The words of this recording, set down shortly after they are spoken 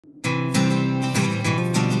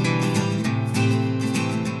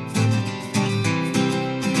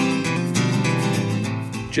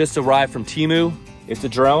just arrived from Temu. It's a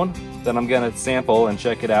drone that I'm gonna sample and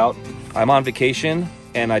check it out. I'm on vacation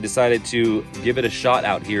and I decided to give it a shot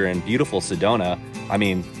out here in beautiful Sedona. I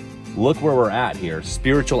mean, look where we're at here.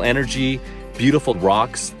 Spiritual energy, beautiful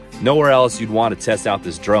rocks. Nowhere else you'd want to test out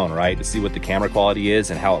this drone, right? To see what the camera quality is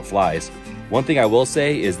and how it flies. One thing I will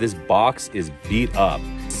say is this box is beat up.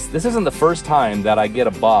 This isn't the first time that I get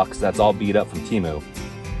a box that's all beat up from Temu.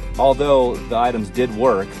 Although the items did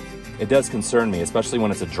work, it does concern me, especially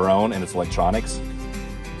when it's a drone and it's electronics.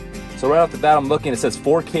 So right off the bat, I'm looking, it says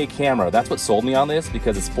 4K camera. That's what sold me on this,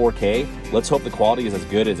 because it's 4K. Let's hope the quality is as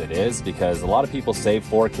good as it is, because a lot of people say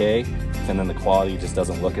 4K and then the quality just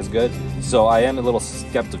doesn't look as good. So I am a little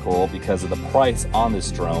skeptical because of the price on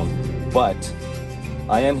this drone, but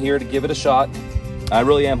I am here to give it a shot. I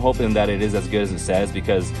really am hoping that it is as good as it says,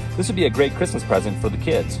 because this would be a great Christmas present for the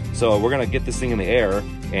kids. So we're gonna get this thing in the air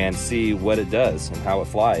and see what it does and how it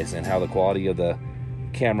flies and how the quality of the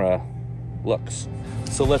camera looks.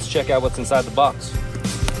 So let's check out what's inside the box.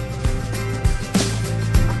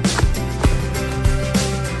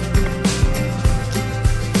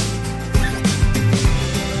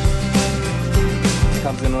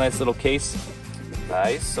 Comes in a nice little case.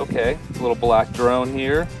 Nice, okay. A little black drone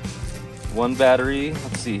here. One battery,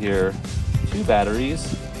 let's see here. 2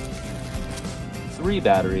 batteries. 3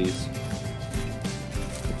 batteries.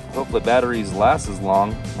 Hopefully batteries last as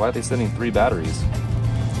long. Why are they sending 3 batteries?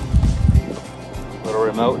 Little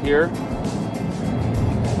remote here.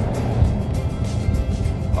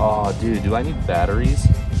 Oh, dude, do I need batteries?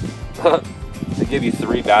 They give you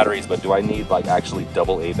 3 batteries, but do I need like actually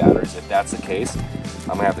AA batteries? If that's the case,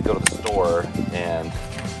 I'm gonna have to go to the store and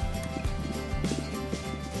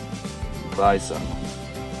buy some.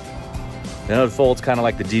 I know it folds kind of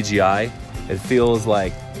like the DJI. It feels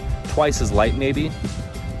like twice as light maybe.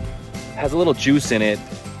 Has a little juice in it.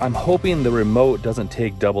 I'm hoping the remote doesn't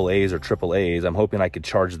take AA's or AAA's. I'm hoping I could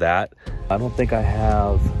charge that. I don't think I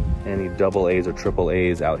have any AA's or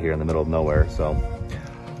AAA's out here in the middle of nowhere, so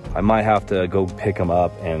I might have to go pick them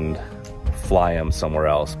up and fly them somewhere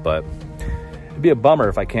else. But it'd be a bummer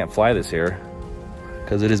if I can't fly this here,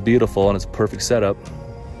 because it is beautiful and it's a perfect setup.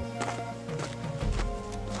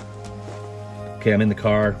 Okay, I'm in the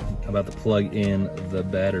car. I'm about to plug in the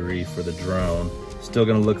battery for the drone. Still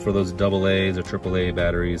gonna look for those AA's or AAA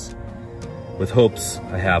batteries, with hopes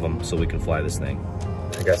I have them so we can fly this thing.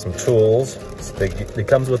 I got some tools. It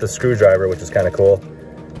comes with a screwdriver, which is kind of cool.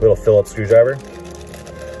 Little Phillips screwdriver.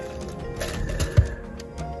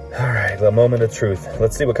 All right, the moment of truth.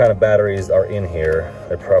 Let's see what kind of batteries are in here.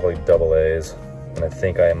 They're probably AA's, and I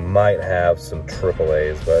think I might have some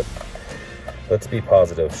AAA's, but let's be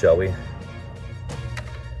positive, shall we?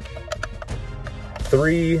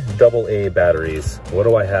 3 AA batteries. What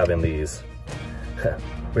do I have in these?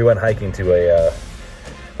 We went hiking to a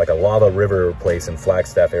like a lava river place in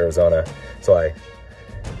Flagstaff, Arizona. So I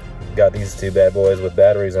got these 2 bad boys with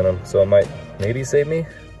batteries in them. So it might maybe save me.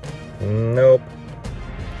 Nope.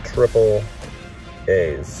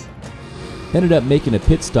 AA's. Ended up making a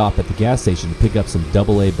pit stop at the gas station to pick up some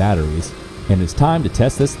AA batteries, and it's time to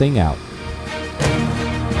test this thing out.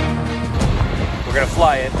 We're gonna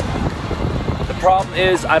fly it. The problem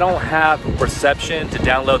is I don't have reception to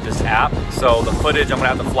download this app, so the footage I'm gonna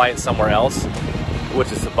have to fly it somewhere else,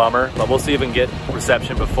 which is a bummer, but we'll see if we can get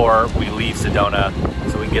reception before we leave Sedona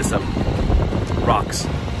so we can get some rocks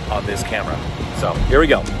on this camera. So here we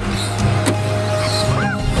go.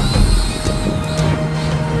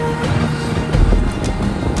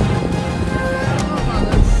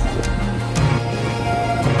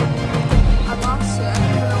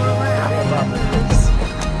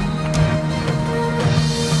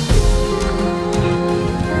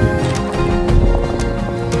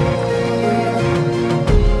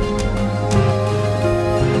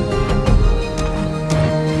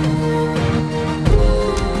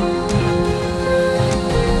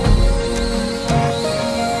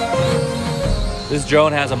 This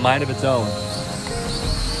drone has a mind of its own.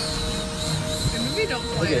 Maybe don't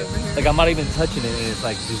fly it over here. Like I'm not even touching it and it's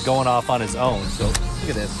like just going off on its own. So look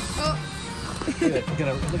at this. Oh. Look at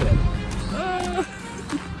that.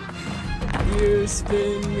 You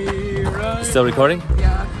spin me right. Still recording?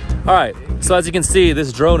 Yeah. All right, so as you can see,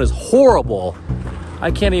 this drone is horrible.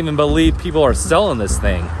 I can't even believe people are selling this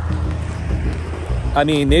thing. I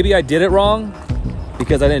mean, maybe I did it wrong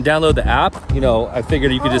because I didn't download the app. You know, I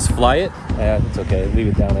figured you could just fly it. It's okay, leave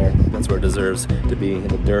it down there. That's where it deserves to be, in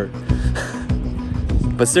the dirt.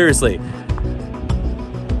 But seriously,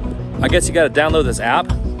 I guess you gotta download this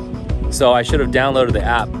app. So I should have downloaded the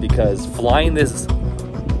app, because flying this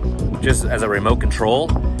just as a remote control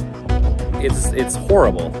it's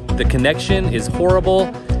horrible. The connection is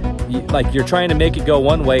horrible. Like you're trying to make it go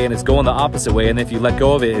one way and it's going the opposite way, and if you let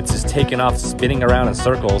go of it, it's just taking off, spinning around in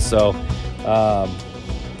circles. So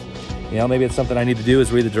you know, maybe it's something I need to do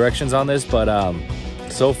is read the directions on this, but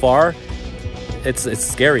so far it's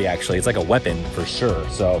scary actually. It's like a weapon for sure.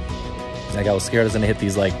 So like I was scared I was gonna hit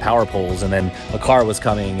these like power poles, and then a car was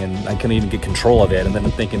coming and I couldn't even get control of it, and then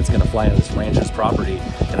I'm thinking it's gonna fly into this rancher's property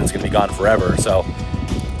and it's gonna be gone forever. So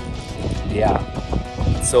yeah,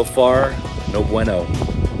 so far no bueno.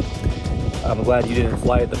 I'm glad you didn't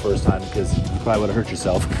fly it the first time, because you probably would have hurt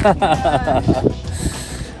yourself.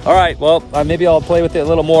 All right, well, maybe I'll play with it a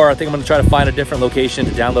little more. I think I'm gonna try to find a different location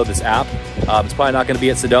to download this app. It's probably not gonna be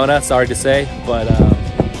at Sedona, sorry to say, but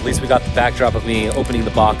at least we got the backdrop of me opening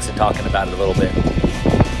the box and talking about it a little bit.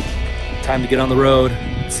 Time to get on the road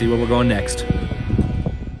and see where we're going next.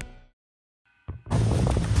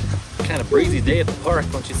 Kind of breezy day at the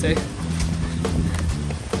park, don't you say?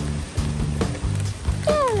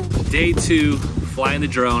 Day 2, flying the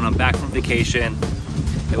drone. I'm back from vacation.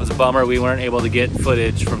 It was a bummer we weren't able to get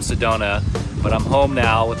footage from Sedona, but I'm home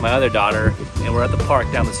now with my other daughter, and we're at the park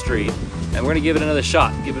down the street, and we're gonna give it another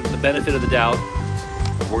shot, give it the benefit of the doubt.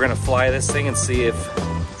 We're gonna fly this thing and see if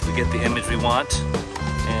we get the image we want,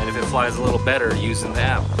 and if it flies a little better using the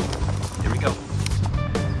app. Here we go.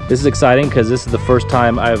 This is exciting because this is the first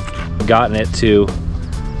time I've gotten it to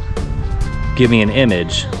give me an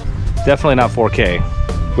image. Definitely not 4K.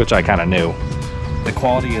 Which I kind of knew. The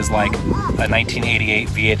quality is like a 1988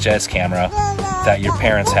 VHS camera that your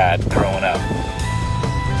parents had growing up.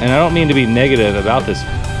 And I don't mean to be negative about this,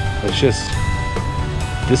 it's just,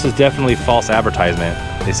 this is definitely false advertisement.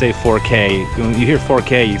 They say 4K, when you hear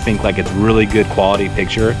 4K, you think like it's really good quality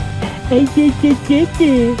picture.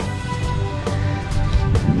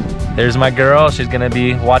 There's my girl, she's gonna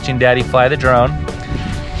be watching Daddy fly the drone.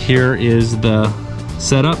 Here is the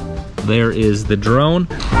setup. There is the drone.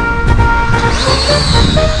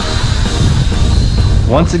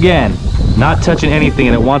 Once again, not touching anything,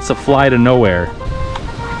 and it wants to fly to nowhere.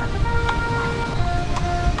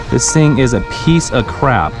 This thing is a piece of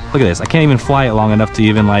crap. Look at this, I can't even fly it long enough to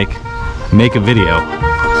even like make a video.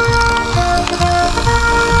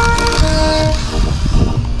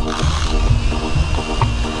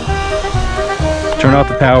 Turn off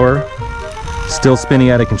the power, still spinning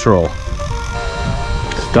out of control.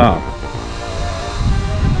 Stop.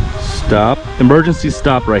 Stop. Emergency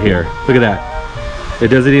stop right here. Look at that. It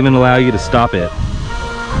doesn't even allow you to stop it.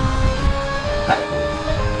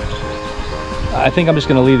 I think I'm just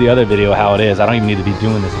gonna leave the other video how it is. I don't even need to be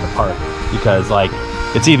doing this in the park, because like,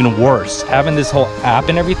 it's even worse. Having this whole app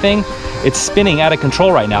and everything, it's spinning out of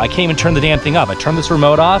control right now. I can't even turn the damn thing up. I turned this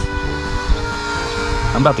remote off.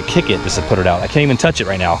 I'm about to kick it just to put it out. I can't even touch it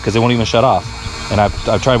right now because it won't even shut off. And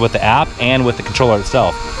I've tried with the app and with the controller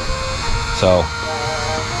itself. So,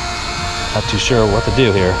 not too sure what to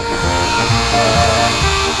do here.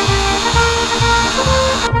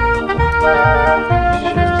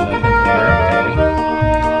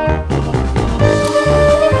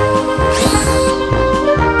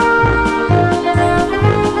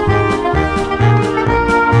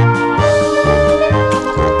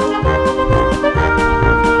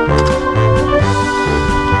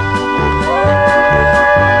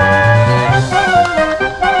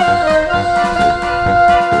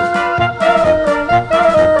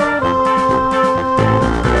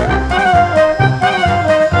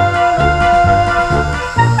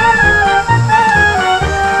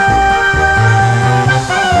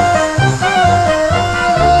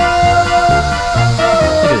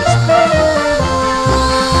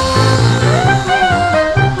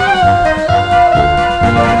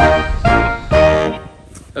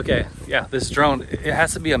 Okay, yeah, this drone, it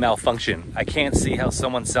has to be a malfunction. I can't see how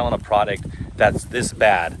someone's selling a product that's this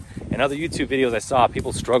bad. In other YouTube videos I saw,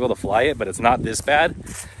 people struggle to fly it, but it's not this bad.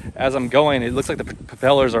 As I'm going, it looks like the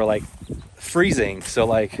propellers are like freezing. So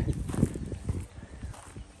like,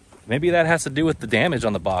 maybe that has to do with the damage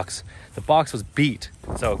on the box. The box was beat.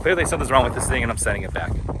 So clearly something's wrong with this thing and I'm sending it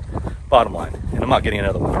back. Bottom line, and I'm not getting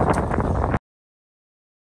another one.